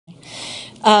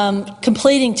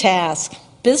Completing tasks.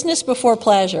 Business before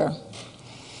pleasure.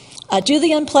 Do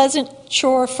the unpleasant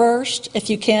chore first if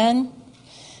you can,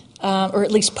 or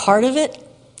at least part of it,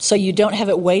 so you don't have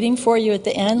it waiting for you at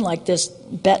the end like this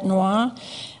bête noire.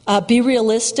 Be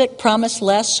realistic. Promise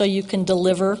less so you can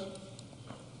deliver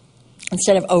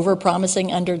instead of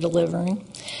over-promising, under-delivering.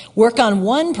 Work on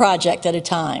one project at a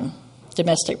time,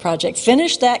 domestic project.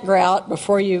 Finish that grout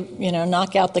before you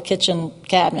knock out the kitchen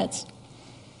cabinets.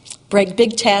 Break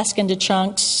big tasks into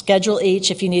chunks. Schedule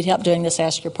each. If you need help doing this,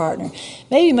 ask your partner.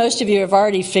 Maybe most of you have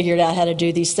already figured out how to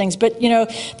do these things, but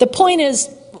the point is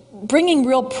bringing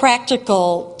real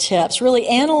practical tips, really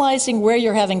analyzing where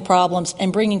you're having problems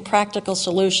and bringing practical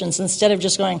solutions instead of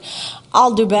just going,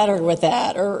 I'll do better with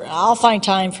that, or I'll find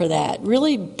time for that.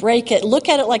 Really break it. Look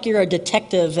at it like you're a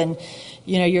detective and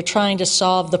you're trying to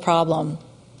solve the problem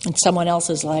in someone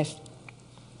else's life.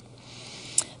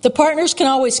 The partners can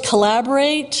always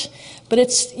collaborate, but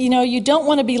it's, you don't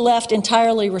want to be left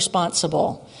entirely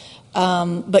responsible.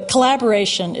 But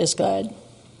collaboration is good.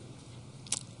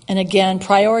 And again,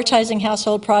 prioritizing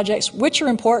household projects, which are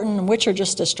important and which are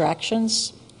just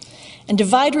distractions. And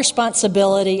divide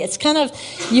responsibility. It's kind of,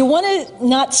 you want to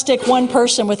not stick one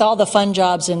person with all the fun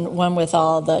jobs and one with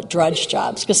all the drudge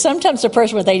jobs. Because sometimes the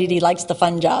person with ADD likes the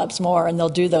fun jobs more and they'll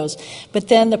do those. But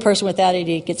then the person with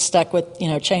ADD gets stuck with,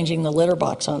 changing the litter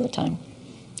box all the time.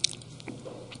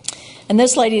 And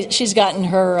this lady, she's gotten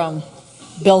her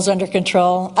bills under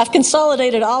control. I've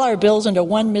consolidated all our bills into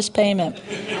one missed payment.